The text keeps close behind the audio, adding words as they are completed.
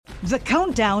The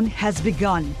countdown has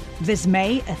begun. This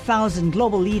May, 1,000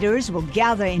 global leaders will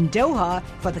gather in Doha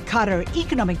for the Qatar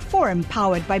Economic Forum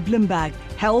powered by Bloomberg,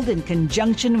 held in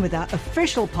conjunction with our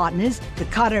official partners, the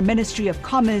Qatar Ministry of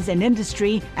Commerce and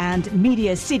Industry and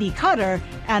Media City Qatar,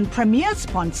 and premier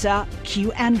sponsor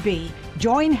QNB.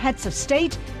 Join heads of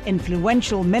state,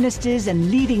 influential ministers,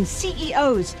 and leading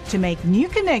CEOs to make new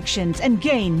connections and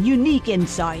gain unique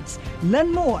insights.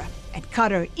 Learn more at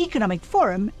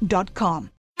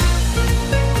QatarEconomicForum.com.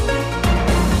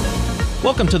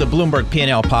 Welcome to the Bloomberg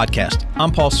P&L podcast.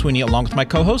 I'm Paul Sweeney along with my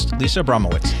co-host, Lisa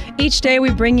Abramowitz. Each day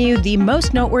we bring you the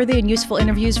most noteworthy and useful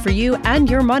interviews for you and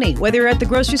your money, whether you're at the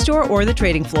grocery store or the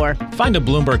trading floor. Find a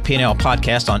Bloomberg P&L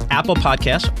podcast on Apple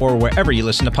Podcasts or wherever you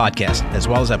listen to podcasts, as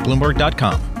well as at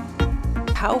Bloomberg.com.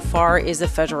 How far is the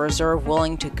Federal Reserve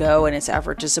willing to go in its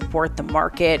effort to support the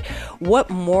market? What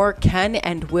more can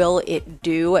and will it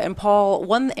do? And Paul,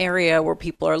 one area where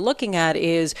people are looking at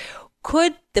is,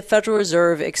 could the Federal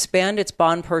Reserve expand its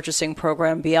bond purchasing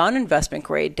program beyond investment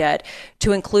grade debt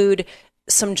to include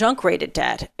some junk rated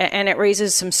debt? And it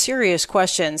raises some serious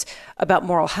questions about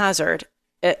moral hazard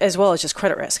as well as just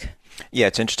credit risk. Yeah,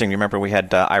 it's interesting. Remember, we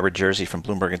had Ira Jersey from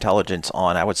Bloomberg Intelligence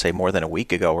on, I would say, more than a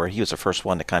week ago, where he was the first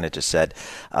one to kind of just said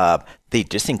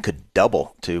this thing could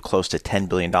double to close to $10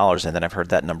 billion. And then I've heard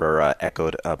that number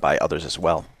echoed by others as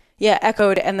well. Yeah,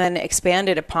 echoed and then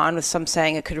expanded upon, with some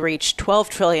saying it could reach $12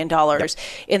 trillion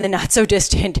in the not so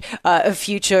distant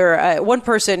future. One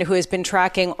person who has been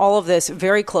tracking all of this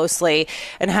very closely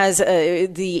and has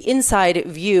the inside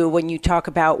view when you talk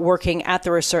about working at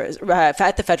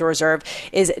the Federal Reserve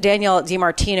is Danielle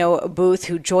DiMartino Booth,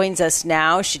 who joins us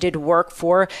now. She did work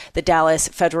for the Dallas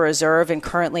Federal Reserve and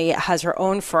currently has her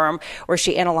own firm where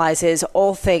she analyzes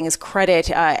all things credit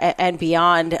and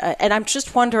beyond. And I'm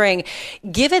just wondering,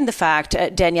 given the fact,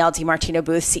 Danielle DiMartino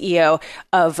Booth, CEO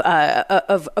of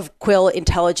Quill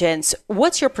Intelligence,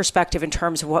 what's your perspective in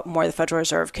terms of what more the Federal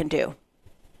Reserve can do?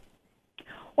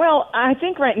 Well, I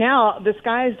think right now the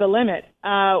sky is the limit.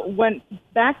 When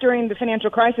back during the financial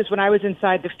crisis, when I was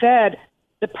inside the Fed,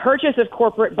 the purchase of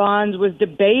corporate bonds was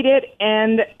debated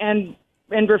and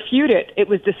refuted. It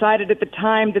was decided at the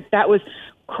time that was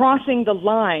crossing the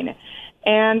line.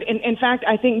 And in fact,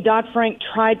 I think Dodd-Frank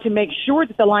tried to make sure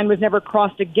that the line was never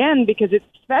crossed again, because it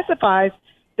specifies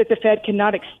that the Fed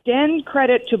cannot extend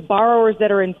credit to borrowers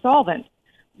that are insolvent.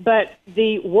 But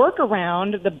the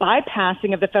workaround, the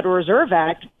bypassing of the Federal Reserve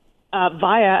Act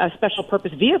via a special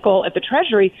purpose vehicle at the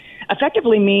Treasury,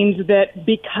 effectively means that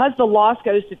because the loss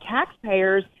goes to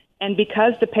taxpayers and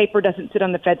because the paper doesn't sit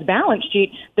on the Fed's balance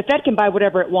sheet, the Fed can buy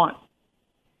whatever it wants.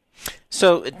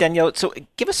 So, Danielle,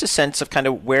 give us a sense of kind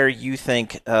of where you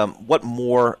think, what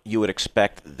more you would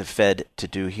expect the Fed to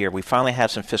do here. We finally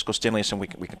have some fiscal stimulus, and we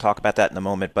can talk about that in a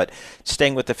moment. But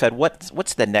staying with the Fed,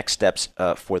 what's the next steps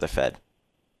for the Fed?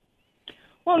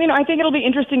 Well, I think it'll be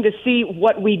interesting to see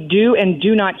what we do and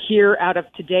do not hear out of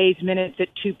today's minutes at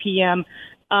 2 p.m.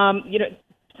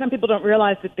 Some people don't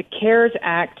realize that the CARES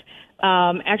Act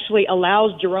actually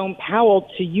allows Jerome Powell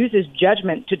to use his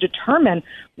judgment to determine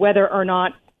whether or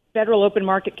not Federal Open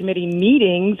Market Committee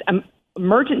meetings,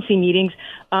 emergency meetings,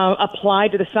 apply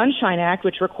to the Sunshine Act,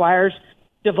 which requires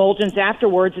divulgence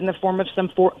afterwards in the form of some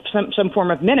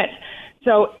form of minutes.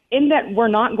 So in that we're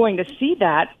not going to see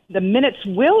that, the minutes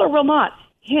will or will not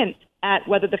hint at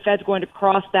whether the Fed's going to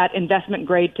cross that investment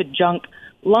grade to junk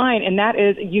line, and that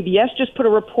is UBS just put a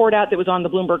report out that was on the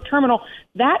Bloomberg terminal.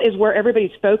 That is where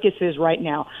everybody's focus is right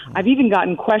now. I've even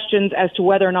gotten questions as to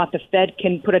whether or not the Fed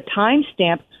can put a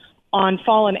timestamp on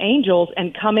fallen angels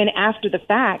and come in after the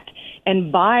fact and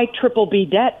buy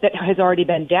BBB debt that has already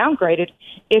been downgraded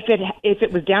if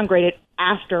it was downgraded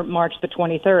after March the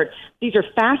 23rd. These are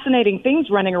fascinating things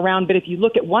running around, but if you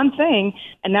look at one thing,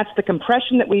 and that's the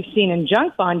compression that we've seen in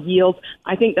junk bond yields,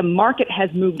 I think the market has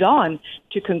moved on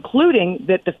to concluding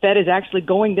that the Fed is actually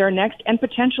going there next, and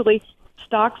potentially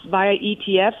stocks via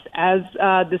ETFs as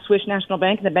the Swiss National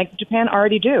Bank and the Bank of Japan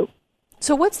already do.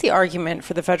 So what's the argument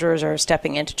for the Federal Reserve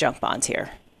stepping into junk bonds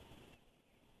here?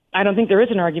 I don't think there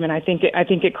is an argument. I think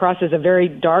it crosses a very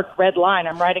dark red line.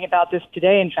 I'm writing about this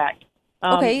today, in fact.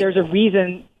 Okay. There's a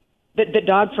reason that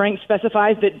Dodd-Frank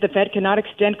specifies that the Fed cannot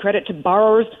extend credit to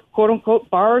borrowers, quote-unquote,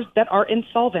 borrowers that are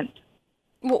insolvent.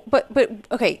 Well, but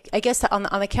okay, I guess on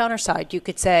the counter side, you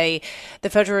could say the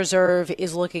Federal Reserve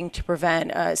is looking to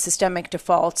prevent systemic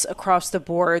defaults across the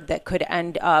board that could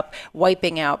end up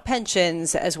wiping out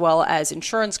pensions as well as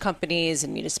insurance companies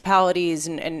and municipalities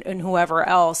and whoever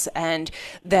else, and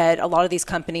that a lot of these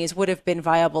companies would have been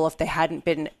viable if they hadn't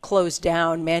been closed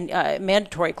down,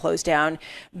 mandatory closed down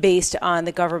based on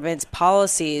the government's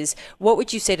policies. What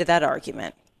would you say to that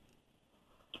argument?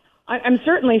 I'm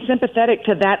certainly sympathetic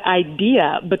to that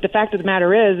idea, but the fact of the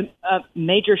matter is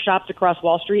major shops across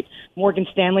Wall Street, Morgan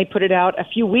Stanley put it out a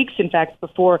few weeks, in fact,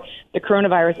 before the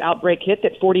coronavirus outbreak hit,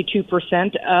 that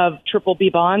 42% of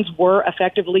BBB bonds were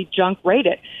effectively junk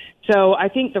rated. So I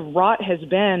think the rot has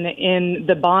been in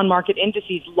the bond market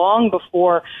indices long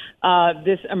before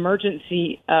this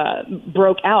emergency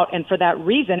broke out. And for that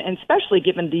reason, and especially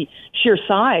given the sheer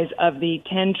size of the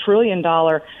 $10 trillion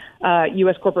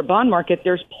U.S. corporate bond market,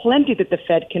 there's plenty that the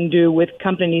Fed can do with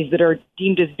companies that are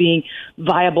deemed as being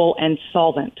viable and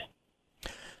solvent.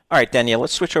 All right, Danielle,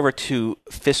 let's switch over to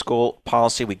fiscal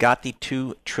policy. We got the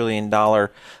 $2 trillion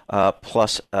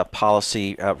plus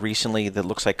policy recently that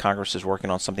looks like Congress is working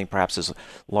on something perhaps as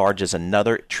large as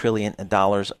another $1 trillion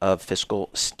of fiscal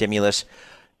stimulus.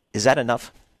 Is that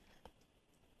enough?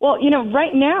 Well,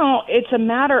 right now it's a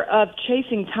matter of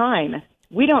chasing time.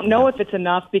 We don't know if it's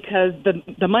enough because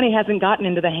the money hasn't gotten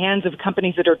into the hands of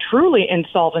companies that are truly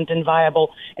insolvent and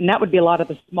viable, and that would be a lot of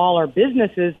the smaller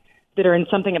businesses that are in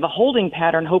something of a holding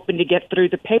pattern, hoping to get through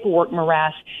the paperwork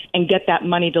morass and get that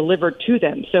money delivered to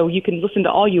them. So you can listen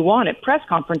to all you want at press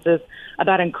conferences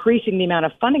about increasing the amount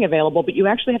of funding available, but you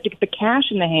actually have to get the cash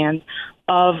in the hands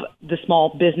of the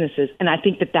small businesses. And I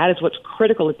think that is what's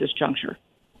critical at this juncture.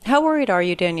 How worried are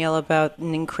you, Danielle, about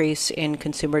an increase in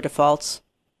consumer defaults?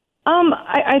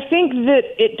 I think that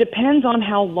it depends on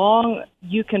how long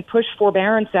you can push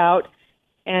forbearance out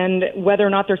and whether or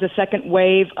not there's a second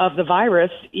wave of the virus,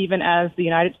 even as the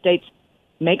United States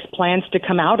makes plans to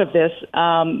come out of this.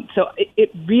 So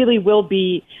it really will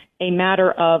be a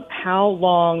matter of how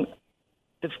long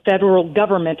the federal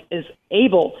government is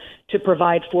able to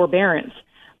provide forbearance.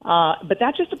 But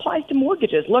that just applies to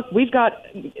mortgages. Look,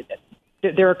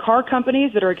 there are car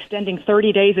companies that are extending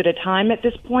 30 days at a time at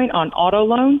this point on auto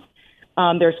loans.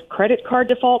 There's credit card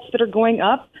defaults that are going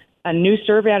up. A new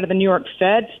survey out of the New York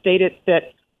Fed stated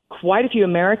that quite a few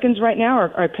Americans right now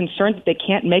are concerned that they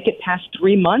can't make it past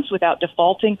 3 months without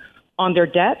defaulting on their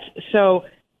debts. So,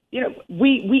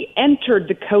 we entered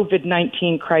the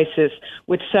COVID-19 crisis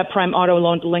with subprime auto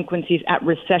loan delinquencies at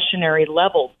recessionary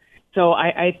levels. So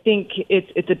I think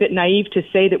it's a bit naive to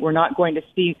say that we're not going to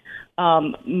see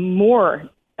more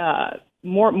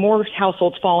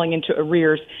households falling into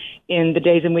arrears in the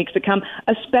days and weeks to come,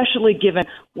 especially given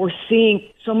we're seeing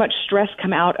so much stress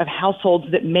come out of households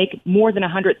that make more than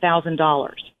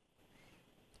 $100,000.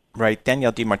 Right.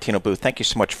 Danielle DiMartino Booth, thank you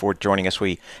so much for joining us.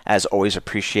 We, as always,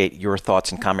 appreciate your thoughts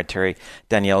and commentary.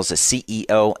 Danielle is the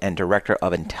CEO and Director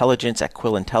of Intelligence at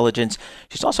Quill Intelligence.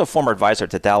 She's also a former advisor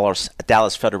to Dallas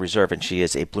Federal Reserve, and she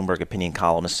is a Bloomberg opinion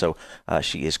columnist, so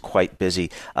she is quite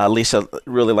busy. Lisa,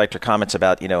 really liked her comments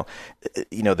about,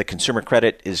 the consumer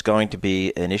credit is going to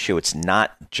be an issue. It's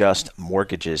not just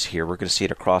mortgages here. We're going to see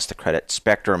it across the credit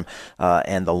spectrum,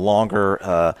 and the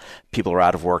longer people are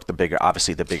out of work, the bigger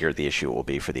the issue will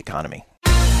be for the economy.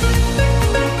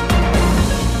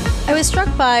 I was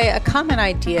struck by a common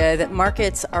idea that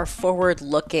markets are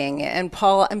forward-looking. And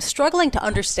Paul, I'm struggling to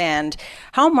understand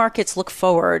how markets look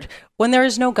forward when there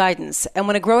is no guidance and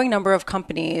when a growing number of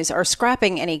companies are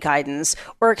scrapping any guidance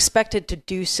or expected to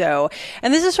do so.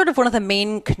 And this is sort of one of the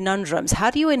main conundrums.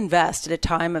 How do you invest at a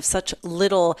time of such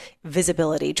little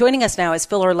visibility? Joining us now is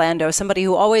Phil Orlando, somebody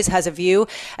who always has a view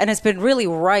and has been really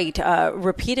right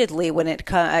repeatedly when it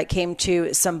came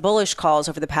to some bullish calls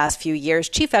over the past few years.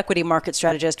 Chief Equity Market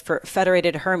Strategist for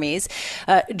Federated Hermes,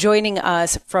 joining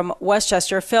us from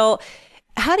Westchester. Phil,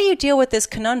 how do you deal with this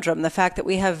conundrum, the fact that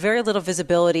we have very little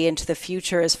visibility into the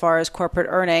future as far as corporate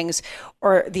earnings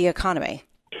or the economy?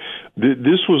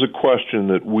 This was a question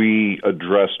that we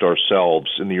addressed ourselves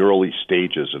in the early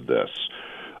stages of this.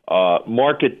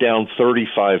 Market down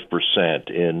 35%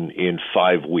 in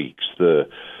 5 weeks, the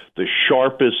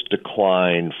sharpest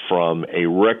decline from a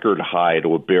record high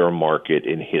to a bear market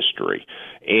in history.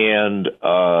 And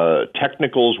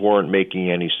technicals weren't making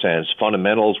any sense.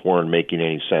 Fundamentals weren't making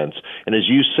any sense. And as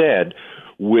you said,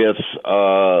 with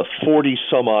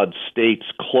 40-some-odd states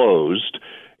closed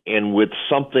and with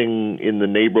something in the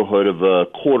neighborhood of a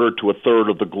quarter to a third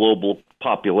of the global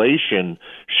population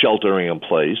sheltering in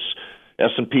place,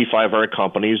 S&P 500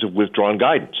 companies have withdrawn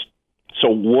guidance. So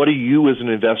what are you as an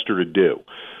investor to do?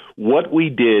 What we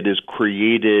did is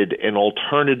created an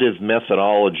alternative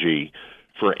methodology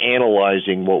for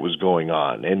analyzing what was going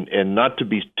on. And not to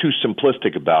be too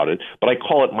simplistic about it, but I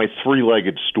call it my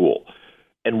three-legged stool.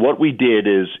 And what we did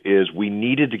is we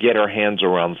needed to get our hands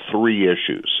around three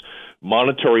issues: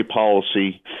 monetary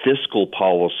policy, fiscal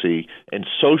policy, and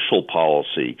social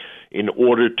policy, in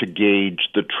order to gauge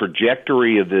the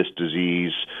trajectory of this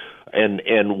disease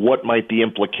and what might the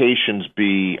implications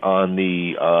be on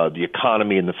the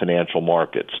economy and the financial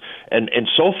markets. And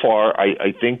so far,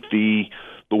 I think the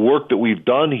work that we've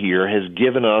done here has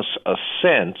given us a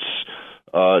sense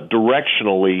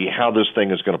directionally how this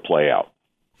thing is going to play out.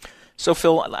 So,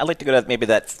 Phil, I'd like to go to maybe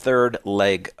that third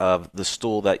leg of the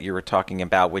stool that you were talking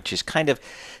about, which is kind of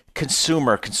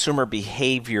consumer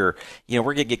behavior. We're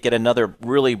going to get another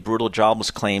really brutal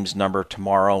jobless claims number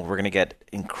tomorrow. We're going to get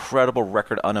incredible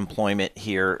record unemployment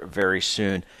here very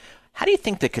soon. How do you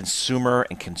think the consumer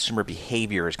and consumer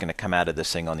behavior is going to come out of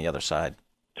this thing on the other side?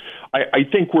 I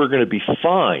think we're going to be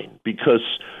fine, because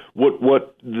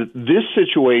this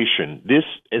situation, this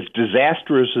as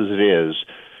disastrous as it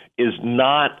is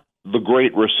not the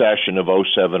Great Recession of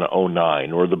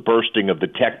 07-09 or the bursting of the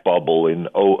tech bubble in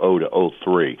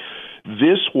 00-03.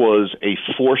 This was a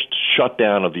forced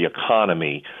shutdown of the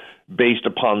economy based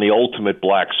upon the ultimate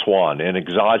black swan, an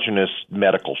exogenous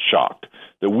medical shock.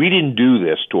 That we didn't do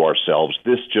this to ourselves.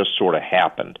 This just sort of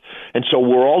happened. And so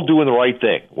we're all doing the right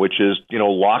thing, which is,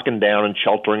 locking down and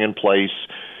sheltering in place.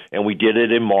 And we did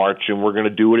it in March, and we're going to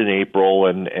do it in April.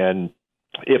 And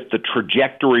if the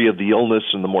trajectory of the illness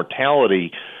and the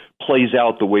mortality plays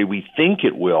out the way we think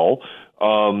it will,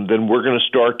 then we're going to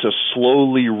start to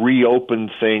slowly reopen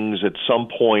things at some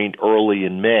point early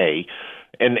in May.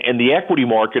 And the equity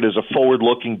market as a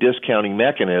forward-looking discounting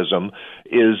mechanism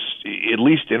is, at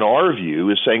least in our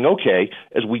view, is saying, okay,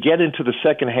 as we get into the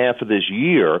second half of this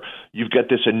year, you've got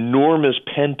this enormous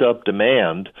pent-up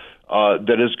demand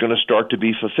that is going to start to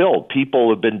be fulfilled. People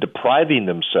have been depriving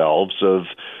themselves of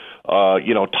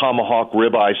tomahawk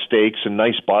ribeye steaks and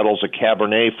nice bottles of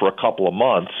Cabernet for a couple of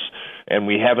months, and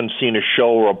we haven't seen a show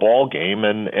or a ball game,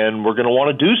 and we're going to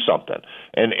want to do something.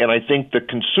 And I think the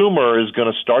consumer is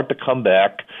going to start to come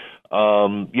back,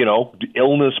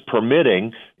 illness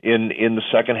permitting, in the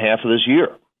second half of this year.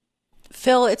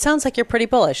 Phil, it sounds like you're pretty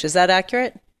bullish. Is that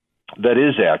accurate? That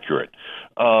is accurate.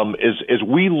 As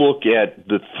we look at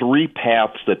the three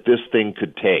paths that this thing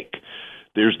could take,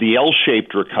 there's the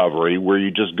L-shaped recovery where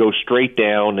you just go straight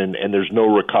down and there's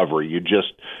no recovery.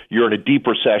 You're in a deep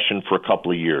recession for a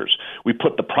couple of years. We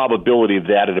put the probability of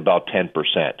that at about 10%.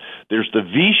 There's the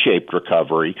V-shaped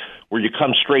recovery where you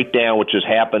come straight down, which has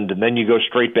happened, and then you go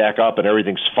straight back up and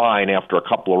everything's fine after a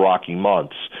couple of rocky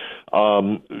months.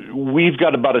 We've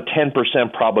got about a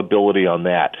 10% probability on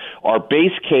that. Our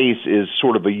base case is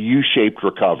sort of a U-shaped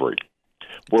recovery,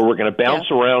 where we're going to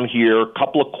bounce around here, a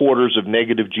couple of quarters of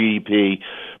negative GDP,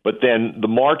 but then the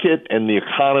market and the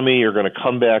economy are going to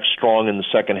come back strong in the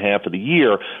second half of the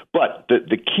year. But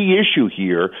the key issue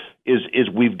here is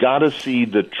we've got to see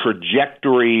the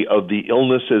trajectory of the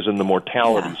illnesses and the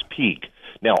mortalities peak.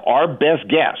 Now, our best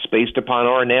guess, based upon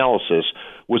our analysis,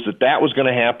 was that was going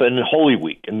to happen Holy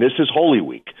Week, and this is Holy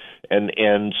Week. And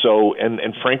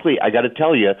frankly, I got to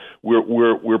tell you,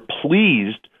 we're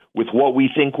pleased with what we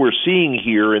think we're seeing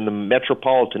here in the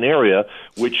metropolitan area,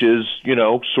 which is,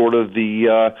 sort of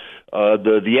the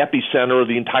epicenter of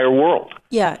the entire world.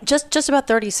 Yeah, just about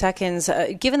 30 seconds.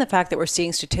 Given the fact that we're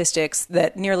seeing statistics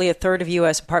that nearly a third of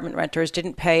U.S. apartment renters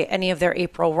didn't pay any of their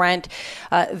April rent,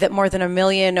 that more than 1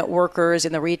 million workers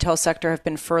in the retail sector have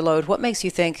been furloughed, what makes you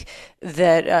think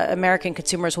that American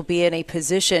consumers will be in a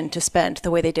position to spend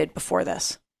the way they did before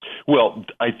this? Well,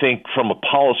 I think from a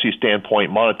policy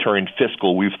standpoint, monetary and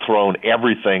fiscal, we've thrown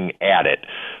everything at it.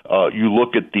 You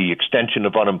look at the extension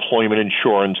of unemployment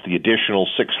insurance, the additional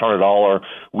 $600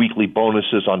 weekly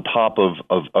bonuses on top of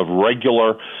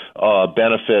regular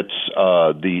benefits,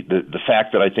 the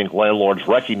fact that I think landlords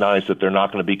recognize that they're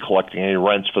not going to be collecting any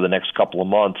rents for the next couple of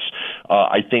months.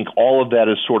 I think all of that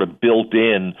is sort of built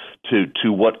in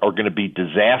to what are going to be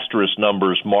disastrous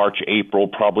numbers March, April,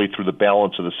 probably through the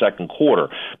balance of the second quarter.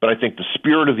 But I think the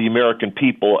spirit of the American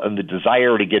people and the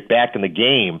desire to get back in the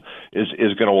game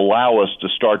is going to allow us to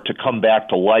start to come back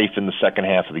to life in the second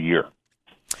half of the year.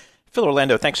 Phil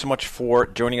Orlando, thanks so much for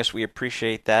joining us. We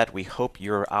appreciate that. We hope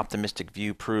your optimistic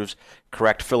view proves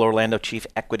correct. Phil Orlando, Chief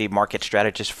Equity Market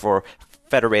Strategist for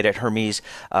Federated Hermes,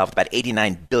 about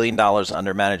 $89 billion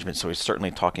under management. So he's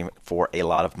certainly talking for a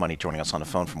lot of money, joining us on the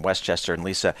phone from Westchester. And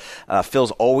Lisa,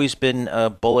 Phil's always been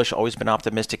bullish, always been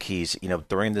optimistic. He's,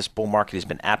 during this bull market, he's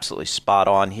been absolutely spot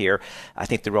on here. I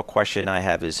think the real question I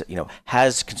have is,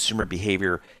 has consumer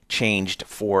behavior changed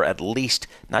for at least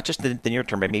not just the near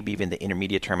term, but maybe even the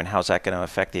intermediate term, and how's that going to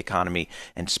affect the economy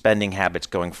and spending habits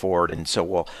going forward? And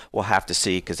so we'll have to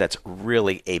see, because that's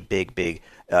really a big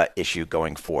issue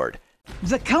going forward.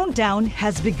 The countdown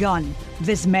has begun.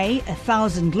 This May,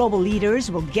 1,000 global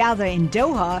leaders will gather in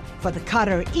Doha for the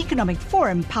Qatar Economic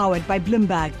Forum powered by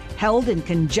Bloomberg, held in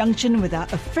conjunction with our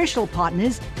official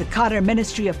partners, the Qatar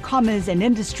Ministry of Commerce and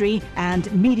Industry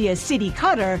and Media City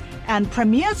Qatar, and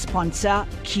premier sponsor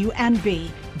QNB.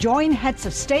 Join heads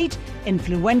of state,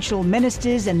 influential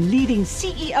ministers, and leading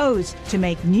CEOs to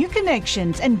make new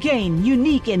connections and gain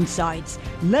unique insights.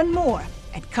 Learn more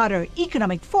at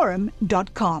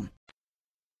QatarEconomicForum.com.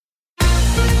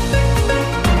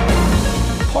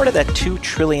 Part of that $2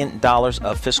 trillion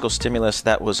of fiscal stimulus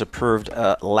that was approved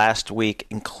last week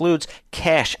includes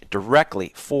cash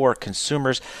directly for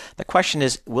consumers. The question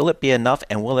is, will it be enough,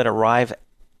 and will it arrive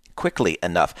quickly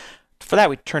enough? For that,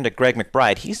 we turn to Greg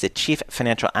McBride. He's the chief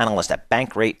financial analyst at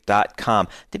Bankrate.com.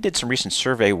 They did some recent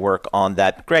survey work on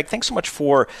that. Greg, thanks so much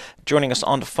for joining us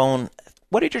on the phone.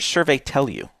 What did your survey tell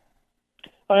you?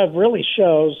 It really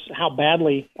shows how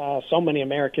badly so many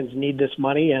Americans need this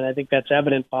money, and I think that's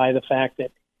evident by the fact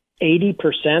that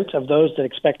 80% of those that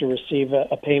expect to receive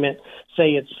a payment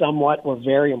say it's somewhat or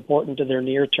very important to their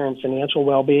near-term financial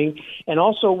well-being. And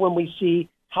also when we see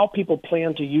how people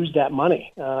plan to use that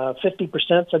money,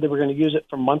 50% said they were going to use it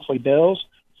for monthly bills.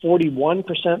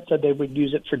 41% said they would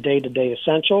use it for day-to-day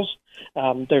essentials.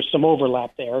 There's some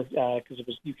overlap there because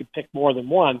you could pick more than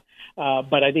one.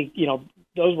 But I think,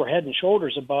 those were head and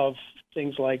shoulders above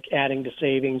things like adding to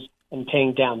savings and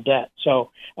paying down debt.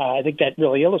 So I think that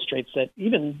really illustrates that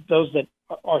even those that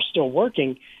are still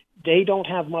working, they don't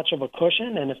have much of a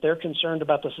cushion. And if they're concerned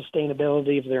about the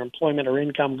sustainability of their employment or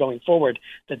income going forward,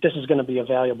 that this is going to be a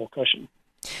valuable cushion.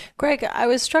 Greg, I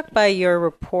was struck by your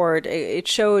report. It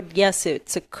showed, yes,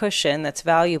 it's a cushion that's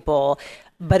valuable,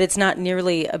 but it's not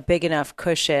nearly a big enough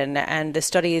cushion. And the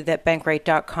study that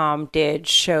Bankrate.com did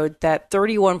showed that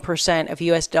 31% of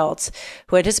U.S. adults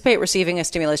who anticipate receiving a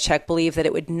stimulus check believe that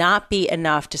it would not be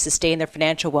enough to sustain their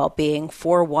financial well-being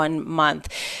for 1 month.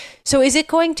 So is it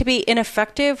going to be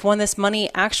ineffective when this money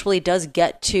actually does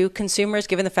get to consumers,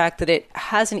 given the fact that it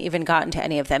hasn't even gotten to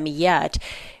any of them yet?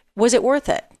 Was it worth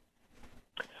it?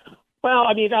 Well,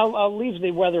 I mean, I'll leave the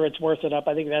whether it's worth it up.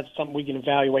 I think that's something we can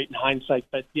evaluate in hindsight.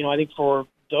 But, I think for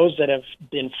those that have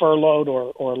been furloughed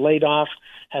or laid off,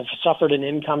 have suffered an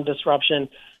income disruption,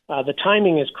 the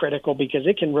timing is critical because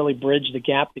it can really bridge the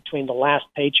gap between the last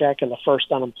paycheck and the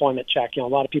first unemployment check. A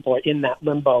lot of people are in that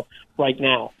limbo right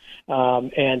now.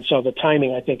 And so the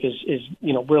timing, I think, is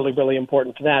really, really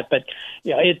important for that. But,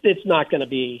 it's not going to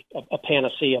be a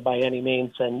panacea by any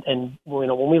means. And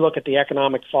when we look at the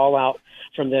economic fallout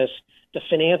from this, the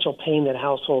financial pain that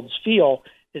households feel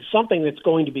is something that's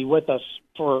going to be with us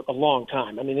for a long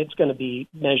time. I mean, it's going to be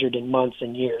measured in months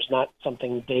and years, not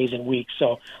something days and weeks.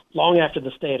 So long after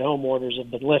the stay-at-home orders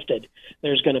have been lifted,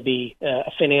 there's going to be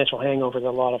a financial hangover that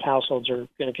a lot of households are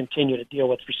going to continue to deal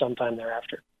with for some time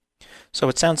thereafter. So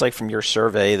it sounds like from your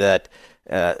survey that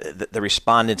the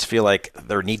respondents feel like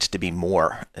there needs to be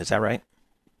more. Is that right?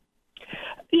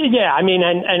 Yeah, I mean,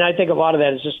 and I think a lot of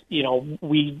that is just,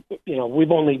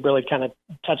 we've only really kind of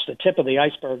touched the tip of the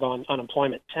iceberg on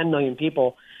unemployment. 10 million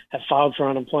people have filed for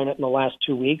unemployment in the last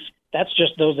 2 weeks. That's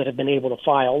just those that have been able to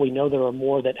file. We know there are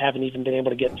more that haven't even been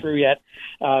able to get through yet.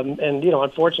 And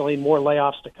unfortunately, more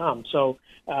layoffs to come. So,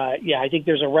 I think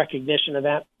there's a recognition of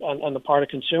that on the part of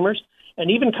consumers. And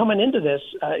even coming into this,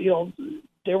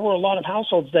 there were a lot of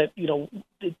households that,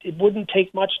 it wouldn't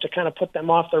take much to kind of put them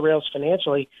off their rails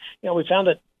financially. We found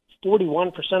that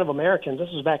 41% of Americans,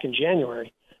 this was back in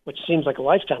January, which seems like a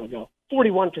lifetime ago,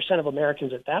 41% of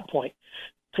Americans at that point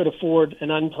could afford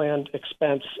an unplanned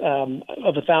expense of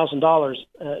 $1,000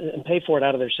 and pay for it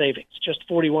out of their savings, just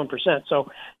 41%.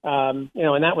 So, and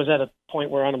that was at a point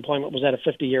where unemployment was at a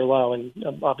 50-year low, and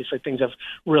obviously things have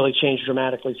really changed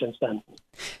dramatically since then.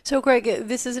 So, Greg,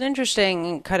 this is an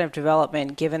interesting kind of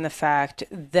development given the fact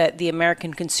that the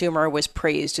American consumer was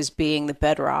praised as being the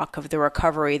bedrock of the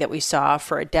recovery that we saw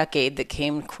for a decade that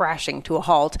came crashing to a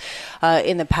halt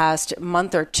in the past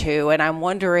month or two. And I'm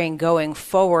wondering going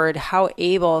forward how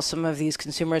able some of these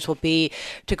consumers will be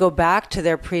to go back to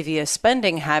their previous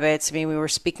spending habits. I mean, we were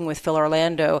speaking with Phil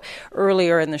Orlando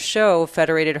earlier in the show,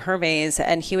 Federated Hermes,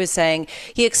 and he was saying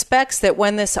he expects that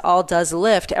when this all does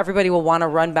lift, everybody will want to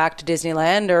run back to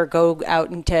Disneyland or go out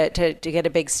and to get a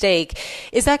big steak.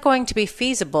 Is that going to be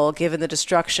feasible given the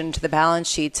destruction to the balance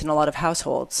sheets in a lot of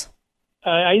households?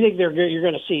 I think you're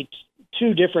going to see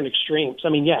two different extremes. I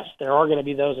mean, yes, there are going to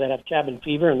be those that have cabin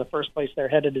fever, and the first place they're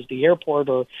headed is the airport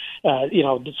or,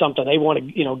 something they want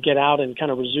to, get out and kind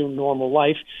of resume normal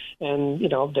life. And,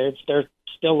 they're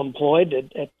still employed.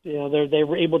 They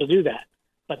were able to do that.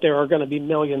 but there are going to be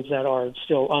millions that are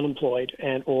still unemployed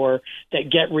or that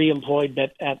get reemployed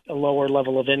but at a lower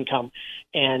level of income,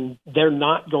 and they're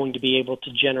not going to be able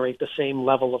to generate the same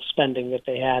level of spending that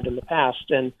they had in the past.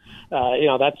 And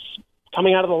that's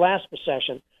coming out of the last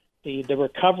recession. The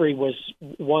recovery was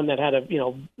one that had a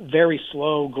very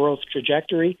slow growth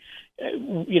trajectory.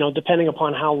 Depending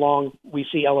upon how long we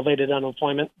see elevated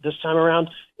unemployment this time around,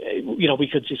 we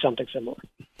could see something similar.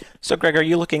 So, Greg, are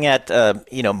you looking at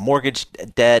mortgage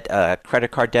debt,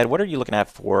 credit card debt? What are you looking at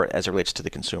for as it relates to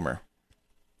the consumer?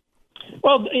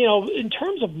 Well, in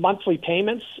terms of monthly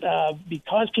payments,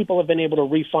 because people have been able to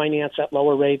refinance at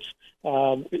lower rates,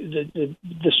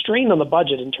 the strain on the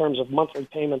budget in terms of monthly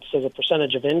payments as a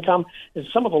percentage of income is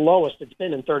some of the lowest it's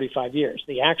been in 35 years.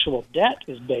 The actual debt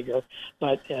is bigger,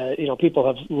 but people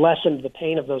have lessened the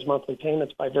pain of those monthly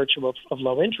payments by virtue of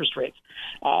low interest rates.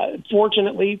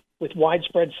 Fortunately, with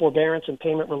widespread forbearance and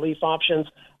payment relief options,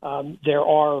 there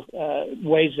are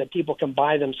ways that people can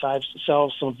buy themselves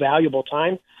some valuable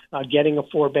time getting a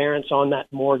forbearance on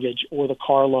that mortgage or the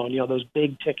car loan, those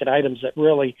big ticket items that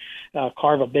really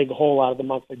carve a big hole out of the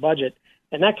monthly budget.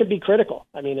 And that could be critical.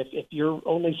 I mean, if you're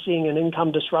only seeing an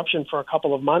income disruption for a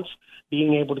couple of months,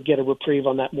 being able to get a reprieve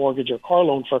on that mortgage or car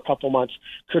loan for a couple of months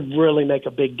could really make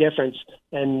a big difference.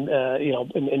 And,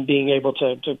 in being able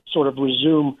to sort of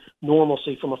resume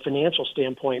normalcy from a financial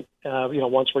standpoint,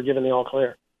 once we're given the all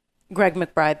clear. Greg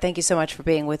McBride, thank you so much for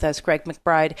being with us. Greg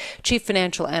McBride, Chief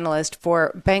Financial Analyst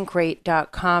for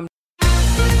Bankrate.com.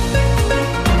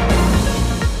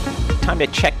 Time to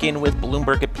check in with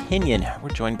Bloomberg Opinion.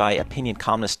 We're joined by opinion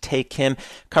columnist Tae Kim,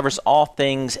 covers all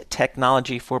things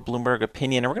technology for Bloomberg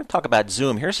Opinion. And we're going to talk about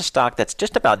Zoom. Here's a stock that's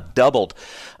just about doubled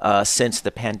since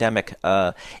the pandemic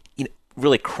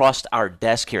really crossed our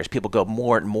desk here as people go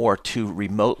more and more to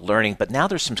remote learning. But now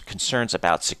there's some concerns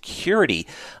about security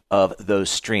of those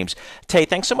streams. Tae,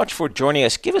 thanks so much for joining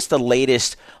us. Give us the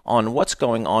latest on what's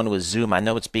going on with Zoom. I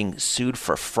know it's being sued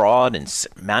for fraud and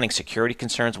mounting security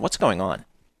concerns. What's going on?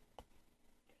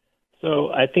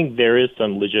 So I think there is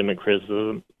some legitimate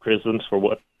criticisms for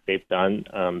what they've done.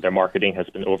 Their marketing has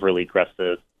been overly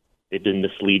aggressive. They've been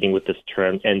misleading with this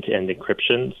term end-to-end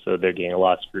encryption, so they're getting a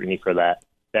lot of scrutiny for that.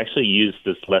 They actually use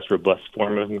this less robust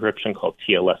form of encryption called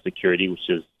TLS security, which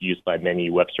is used by many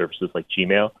web services like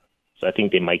Gmail. So I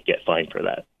think they might get fined for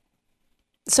that.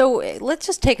 So let's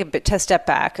just take a step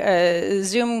back.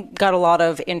 Zoom got a lot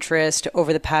of interest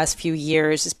over the past few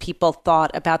years as people thought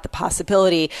about the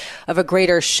possibility of a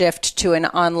greater shift to an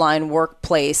online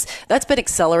workplace. That's been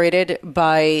accelerated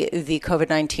by the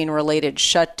COVID-19 related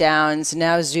shutdowns.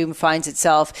 Now Zoom finds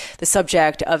itself the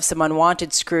subject of some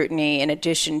unwanted scrutiny in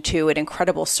addition to an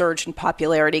incredible surge in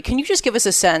popularity. Can you just give us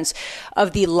a sense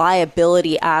of the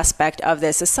liability aspect of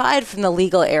this, aside from the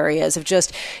legal areas of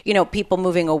just, people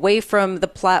moving away from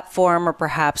the platform or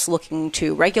perhaps looking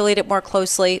to regulate it more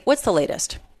closely? What's the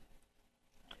latest?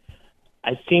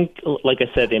 I think, like I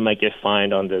said, they might get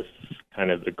fined on this kind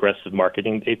of aggressive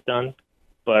marketing they've done.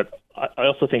 But I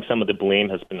also think some of the blame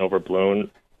has been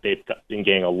overblown. They've been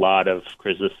getting a lot of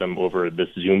criticism over this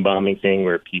Zoom bombing thing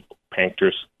where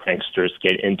pranksters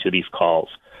get into these calls.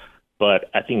 But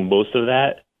I think most of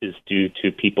that is due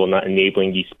to people not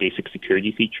enabling these basic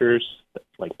security features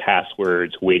like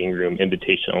passwords, waiting room,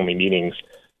 invitation-only meetings,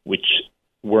 which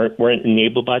weren't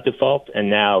enabled by default.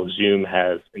 And now Zoom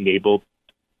has enabled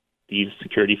these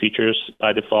security features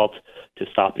by default to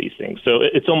stop these things. So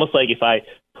it's almost like if I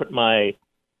put my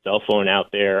cell phone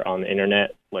out there on the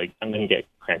internet, like I'm going to get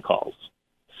prank calls.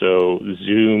 So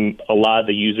Zoom, a lot of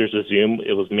the users of Zoom,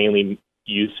 it was mainly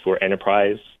used for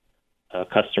enterprise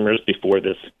customers before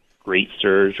this great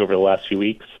surge over the last few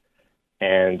weeks.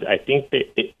 And I think that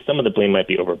some of the blame might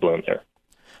be overblown there.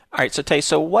 All right, so Tae,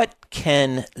 so what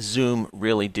can Zoom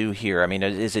really do here? I mean,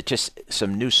 is it just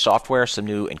some new software, some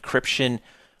new encryption?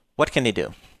 What can they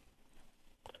do?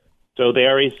 So they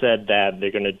already said that they're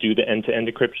going to do the end-to-end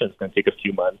encryption. It's going to take a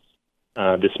few months.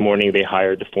 This morning, they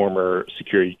hired the former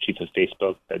security chief of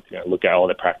Facebook that's going to look at all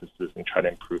the practices and try to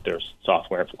improve their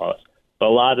software and flaws. But a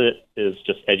lot of it is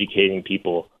just educating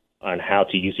people on how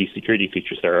to use these security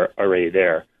features that are already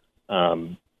there.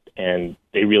 And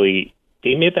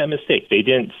they made that mistake. They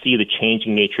didn't see the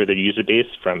changing nature of their user base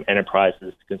from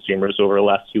enterprises to consumers over the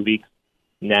last few weeks.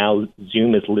 Now,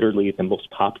 Zoom is literally the most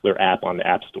popular app on the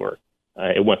App Store.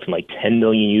 It went from like 10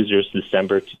 million users in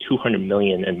December to 200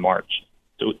 million in March.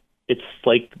 So it's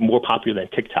like more popular than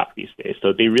TikTok these days.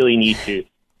 So they really need to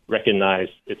recognize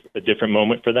it's a different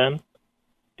moment for them.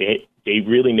 They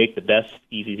really make the best,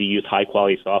 easy-to-use,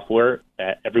 high-quality software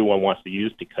that everyone wants to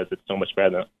use because it's so much better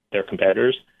than their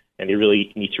competitors. And they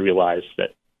really need to realize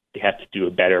that they have to do a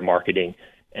better marketing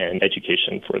and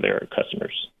education for their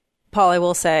customers. Paul, I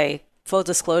will say, full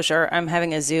disclosure, I'm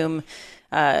having a Zoom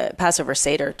Passover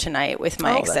Seder tonight with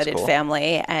my extended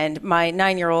family, and my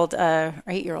 9-year-old, or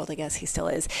 8-year-old, I guess he still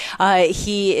is,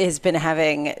 he has been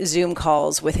having Zoom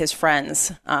calls with his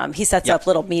friends. He sets up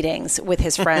little meetings with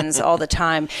his friends all the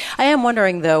time. I am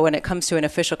wondering, though, when it comes to an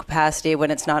official capacity,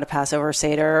 when it's not a Passover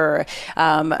Seder or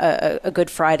a Good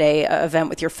Friday event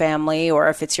with your family, or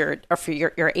if it's your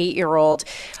 8-year-old,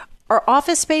 are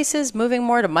office spaces moving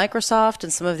more to Microsoft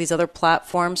and some of these other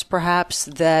platforms, perhaps,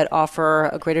 that offer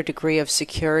a greater degree of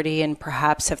security and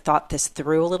perhaps have thought this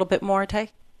through a little bit more,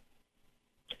 Tay?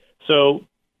 So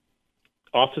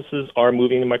offices are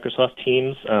moving to Microsoft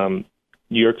Teams.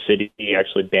 New York City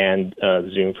actually banned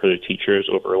Zoom for their teachers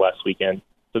over last weekend.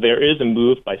 So there is a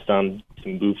move by some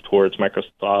to move towards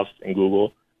Microsoft and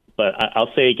Google. But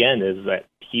I'll say again is that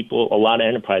a lot of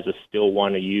enterprises still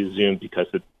want to use Zoom because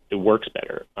it works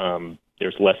better.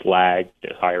 There's less lag,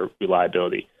 there's higher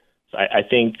reliability. So I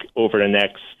think over the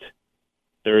next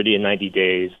 30 and 90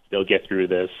 days, they'll get through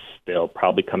this. They'll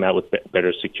probably come out with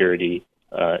better security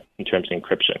in terms of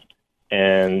encryption.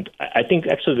 And I think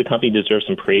actually the company deserves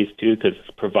some praise too, because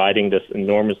it's providing this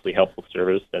enormously helpful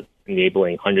service that's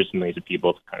enabling hundreds of millions of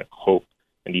people to kind of cope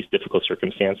in these difficult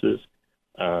circumstances.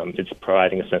 It's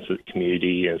providing a sense of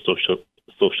community and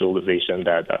socialization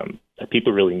that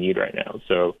people really need right now.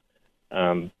 So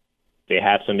they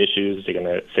have some issues. They're going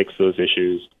to fix those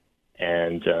issues,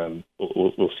 and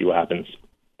we'll see what happens.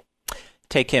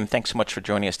 Tay Kim, thanks so much for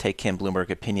joining us. Tay Kim, Bloomberg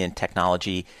Opinion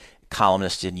technology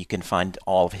columnist, and you can find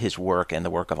all of his work and the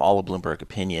work of all of Bloomberg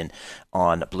Opinion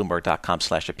on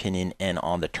Bloomberg.com/opinion and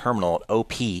on the terminal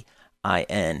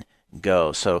OPIN.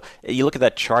 Go. So you look at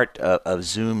that chart of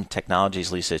Zoom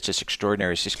Technologies, Lisa, it's just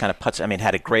extraordinary. It's just kind of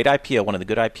had a great IPO, one of the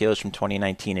good IPOs from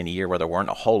 2019 in a year where there weren't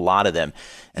a whole lot of them.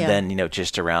 And then,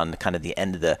 just around kind of the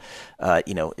end of the,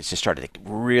 it's just started to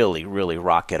really, really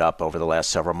rocket up over the last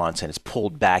several months. And it's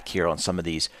pulled back here on some of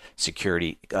these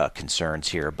security concerns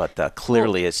here. But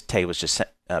clearly, as Tay was just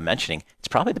mentioning, it's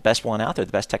probably the best one out there,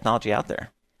 the best technology out there.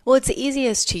 Well, it's the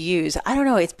easiest to use. I don't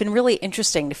know. It's been really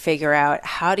interesting to figure out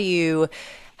how do you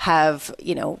have,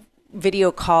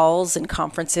 video calls and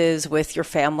conferences with your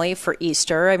family for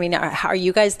Easter. I mean, are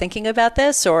you guys thinking about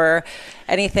this or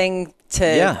anything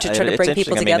to try to bring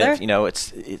people together?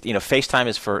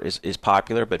 FaceTime is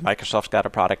popular, but Microsoft's got a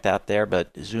product out there,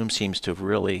 but Zoom seems to have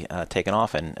really taken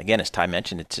off. And again, as Ty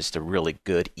mentioned, it's just a really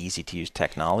good, easy to use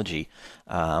technology,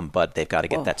 but they've got to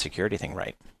get that security thing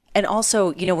right. And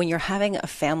also, when you're having a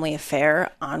family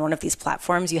affair on one of these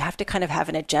platforms, you have to kind of have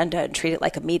an agenda and treat it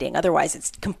like a meeting. Otherwise, it's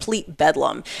complete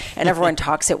bedlam and everyone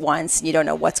talks at once and you don't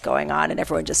know what's going on and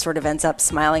everyone just sort of ends up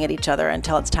smiling at each other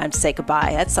until it's time to say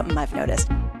goodbye. That's something I've noticed.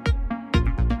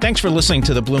 Thanks for listening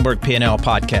to the Bloomberg P&L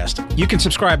podcast. You can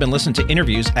subscribe and listen to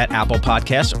interviews at Apple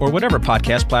Podcasts or whatever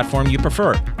podcast platform you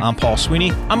prefer. I'm Paul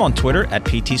Sweeney. I'm on Twitter at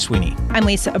PT Sweeney. I'm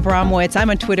Lisa Abramowitz.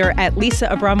 I'm on Twitter at Lisa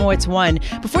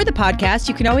Abramowitz1. Before the podcast,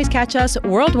 you can always catch us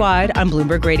worldwide on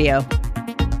Bloomberg Radio.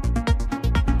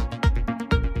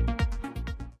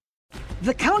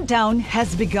 The countdown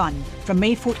has begun. From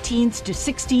May 14th to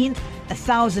 16th,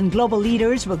 1,000 global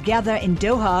leaders will gather in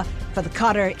Doha for the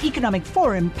Qatar Economic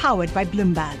Forum powered by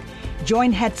Bloomberg.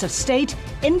 Join heads of state,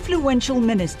 influential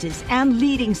ministers, and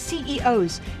leading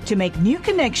CEOs to make new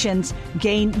connections,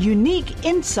 gain unique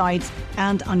insights,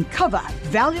 and uncover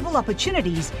valuable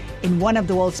opportunities in one of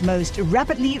the world's most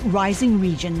rapidly rising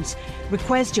regions.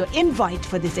 Request your invite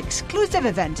for this exclusive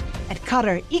event at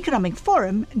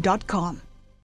QatarEconomicForum.com.